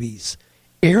 babies.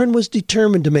 Aaron was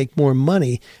determined to make more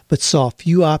money, but saw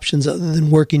few options other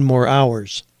than working more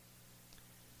hours.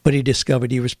 But he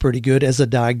discovered he was pretty good as a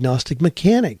diagnostic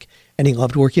mechanic, and he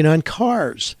loved working on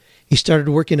cars. He started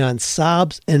working on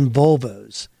Saabs and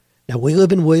Volvos. Now, we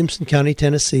live in Williamson County,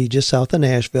 Tennessee, just south of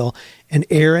Nashville, and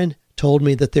Aaron told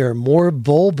me that there are more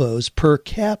Volvos per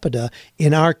capita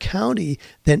in our county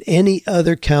than any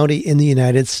other county in the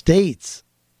United States.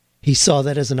 He saw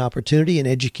that as an opportunity and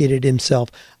educated himself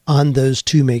on those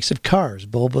 2 makes of cars,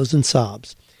 Volvos and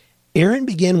Saabs. Aaron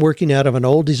began working out of an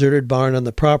old deserted barn on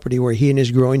the property where he and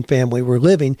his growing family were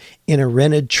living in a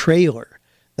rented trailer.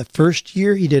 The first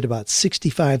year, he did about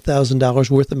 $65,000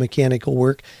 worth of mechanical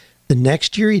work. The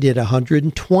next year, he did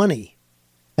 $120,000.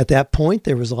 At that point,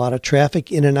 there was a lot of traffic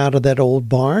in and out of that old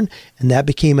barn, and that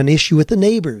became an issue with the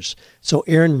neighbors. So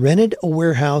Aaron rented a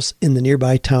warehouse in the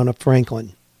nearby town of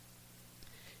Franklin.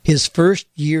 His first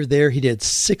year there, he did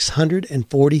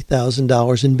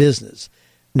 $640,000 in business.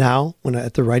 Now,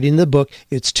 at the writing of the book,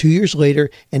 it's 2 years later,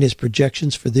 and his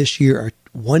projections for this year are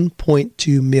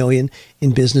 $1.2 million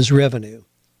in business revenue.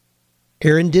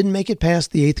 Aaron didn't make it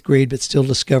past the 8th grade, but still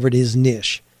discovered his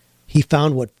niche. He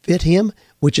found what fit him,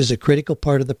 which is a critical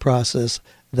part of the process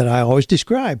that I always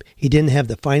describe. He didn't have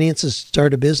the finances to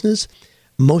start a business.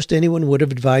 Most anyone would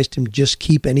have advised him just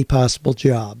keep any possible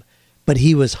job. But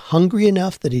he was hungry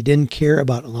enough that he didn't care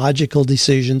about logical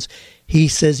decisions. He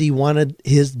says he started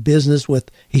his business with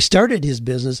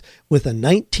a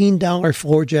 $19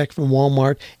 floor jack from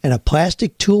Walmart and a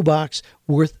plastic toolbox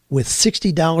with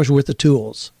 $60 worth of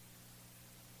tools.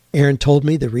 Aaron told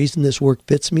me the reason this work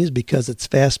fits me is because it's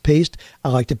fast-paced. I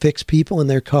like to fix people and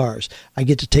their cars. I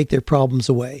get to take their problems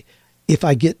away. If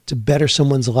I get to better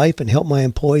someone's life and help my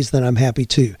employees, then I'm happy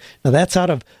too. Now, that's out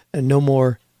of No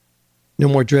More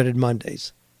Dreaded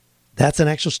Mondays. That's an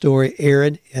actual story.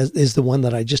 Aaron is the one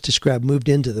that I just described, moved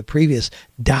into the previous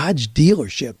Dodge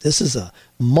dealership. This is a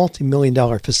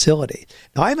multi-million-dollar facility.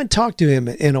 Now, I haven't talked to him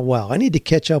in a while. I need to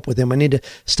catch up with him. I need to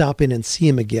stop in and see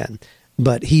him again.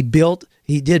 But he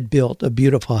did build a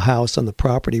beautiful house on the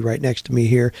property right next to me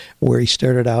here where he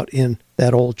started out in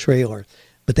that old trailer.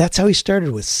 But that's how he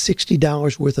started, with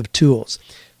 $60 worth of tools.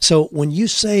 So when you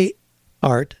say,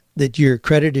 Art, that your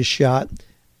credit is shot,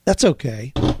 that's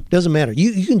okay. Doesn't matter.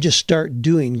 You can just start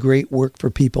doing great work for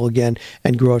people again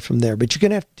and grow it from there. But you're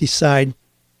going to have to decide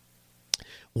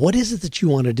What is it that you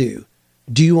want to do?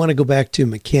 Do you want to go back to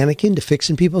mechanicking, to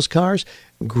fixing people's cars?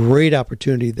 Great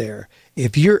opportunity there.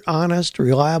 If you're honest,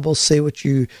 reliable, say what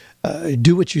you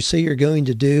do what you say you're going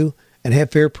to do, and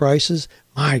have fair prices,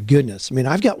 my goodness. I mean,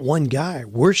 I've got one guy,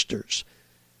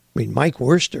 Mike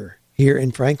Worster, here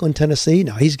in Franklin, Tennessee.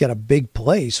 Now, he's got a big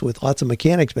place with lots of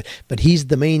mechanics, but he's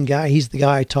the main guy. He's the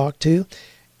guy I talk to.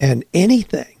 And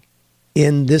anything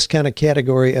in this kind of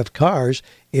category of cars,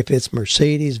 if it's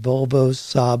Mercedes, Volvo,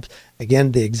 Saab,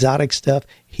 again, the exotic stuff,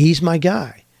 he's my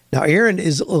guy. Now, Aaron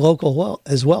is local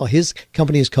as well. His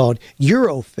company is called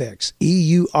Eurofix,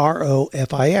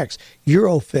 Eurofix,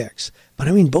 Eurofix. But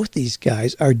I mean, both these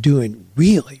guys are doing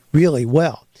really, really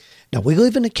well. Now, we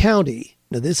live in a county.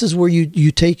 Now, this is where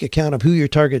you take account of who your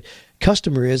target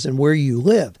customer is and where you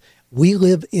live. We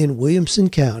live in Williamson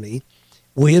County.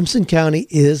 Williamson County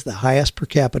is the highest per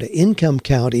capita income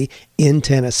county in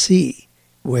Tennessee.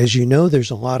 As you know,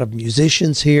 there's a lot of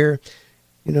musicians here,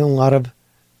 a lot of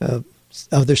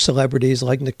other celebrities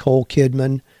like Nicole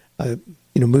Kidman,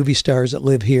 movie stars that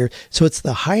live here. So it's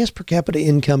the highest per capita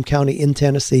income county in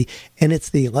Tennessee, and it's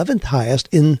the 11th highest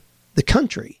in the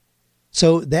country.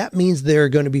 So that means there are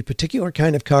going to be particular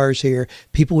kind of cars here,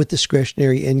 people with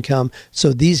discretionary income.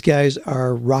 So these guys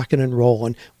are rocking and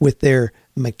rolling with their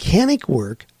mechanic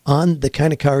work on the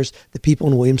kind of cars that people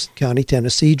in Williamson County,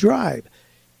 Tennessee drive.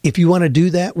 If you want to do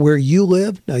that where you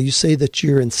live, now you say that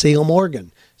you're in Salem,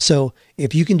 Oregon. So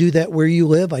if you can do that where you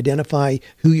live, identify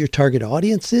who your target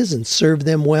audience is and serve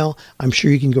them well, I'm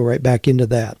sure you can go right back into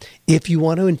that. If you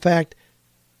want to, in fact,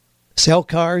 sell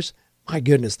cars, my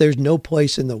goodness, there's no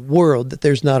place in the world that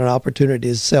there's not an opportunity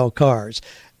to sell cars.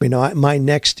 My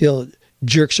neck still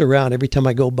jerks around every time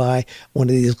I go by one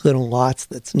of these little lots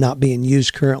that's not being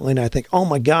used currently. And I think, oh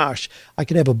my gosh, I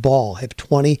could have a ball, have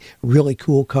 20 really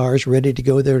cool cars ready to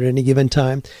go there at any given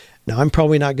time. Now, I'm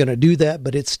probably not going to do that,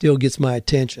 but it still gets my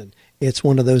attention. It's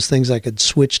one of those things I could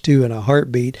switch to in a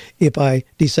heartbeat if I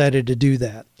decided to do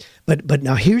that. But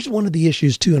now here's one of the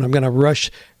issues too, and I'm going to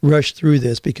rush through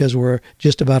this because we're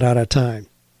just about out of time.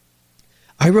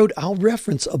 I'll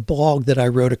reference a blog that I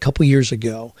wrote a couple years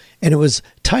ago, and it was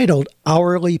titled,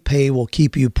 Hourly Pay Will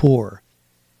Keep You Poor.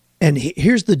 And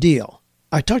here's the deal.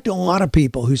 I talked to a lot of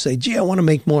people who say, gee, I want to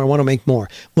make more.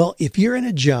 Well, if you're in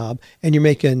a job and you're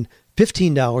making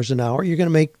 $15 an hour, you're going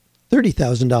to make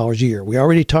 $30,000 a year. We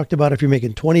already talked about if you're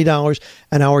making $20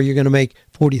 an hour, you're going to make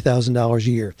 $40,000 a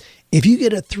year. If you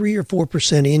get a 3 or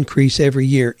 4% increase every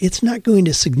year, it's not going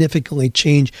to significantly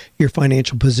change your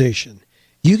financial position.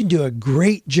 You can do a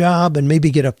great job and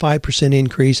maybe get a 5%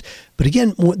 increase. But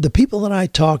again, the people that I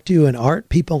talk to and art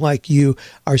people like you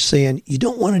are saying you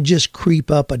don't want to just creep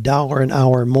up $1 an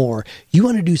hour more. You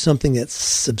want to do something that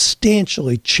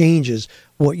substantially changes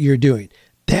what you're doing.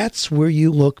 That's where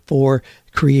you look for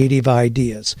creative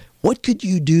ideas. What could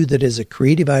you do that is a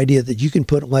creative idea that you can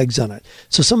put legs on it?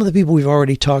 So some of the people we've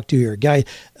already talked to here, a guy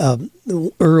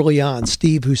early on,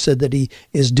 Steve, who said that he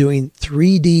is doing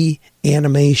 3D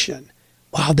animation.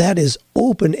 Wow, that is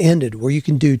open-ended where you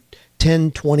can do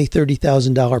 $10,000, $20,000,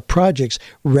 $30,000 projects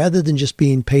rather than just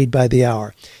being paid by the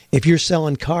hour. If you're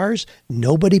selling cars,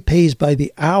 nobody pays by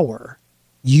the hour.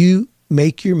 You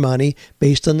make your money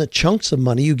based on the chunks of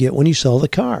money you get when you sell the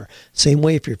car. Same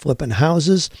way if you're flipping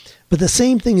houses. But the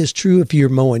same thing is true if you're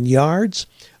mowing yards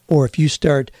or if you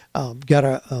got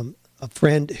a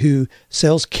friend who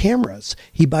sells cameras.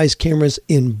 He buys cameras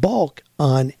in bulk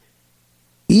on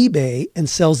eBay and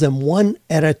sells them one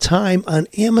at a time on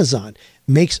Amazon.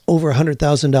 Makes over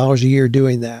 $100,000 a year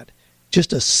doing that.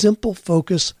 Just a simple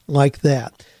focus like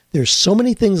that. There's so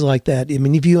many things like that. I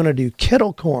mean, if you want to do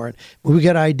kettle corn, we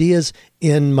got ideas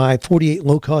in my 48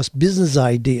 low-cost business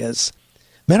ideas.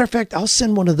 Matter of fact, I'll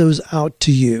send one of those out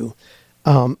to you.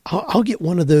 I'll get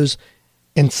one of those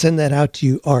and send that out to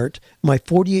you, Art, my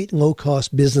 48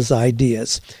 low-cost business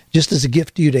ideas, just as a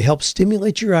gift to you to help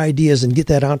stimulate your ideas and get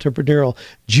that entrepreneurial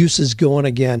juices going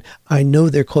again. I know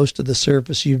they're close to the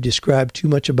surface. You've described too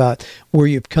much about where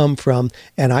you've come from,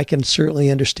 and I can certainly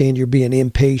understand you're being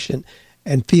impatient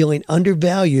and feeling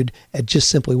undervalued at just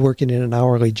simply working in an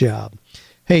hourly job.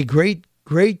 Hey, great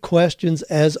questions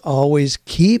as always.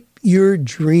 Keep your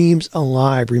dreams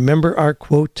alive. Remember our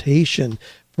quotation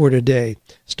for today.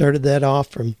 Started that off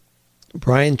from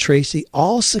Brian Tracy.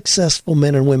 All successful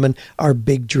men and women are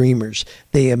big dreamers.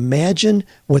 They imagine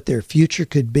what their future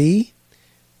could be,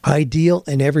 ideal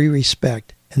in every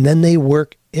respect, and then they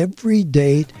work every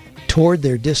day toward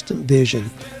their distant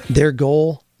vision, their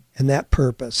goal, and that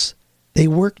purpose. They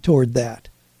work toward that.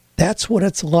 That's what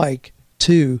it's like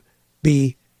to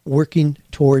be working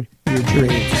toward your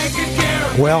dream.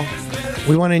 Well,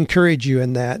 we want to encourage you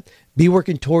in that. Be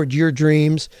working towards your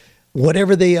dreams,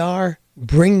 whatever they are.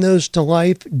 Bring those to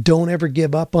life. Don't ever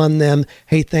give up on them.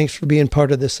 Hey, thanks for being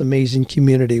part of this amazing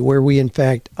community where we, in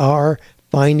fact, are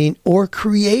finding or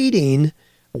creating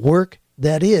work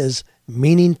that is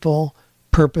meaningful,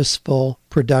 purposeful,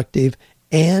 productive,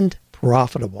 and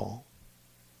profitable.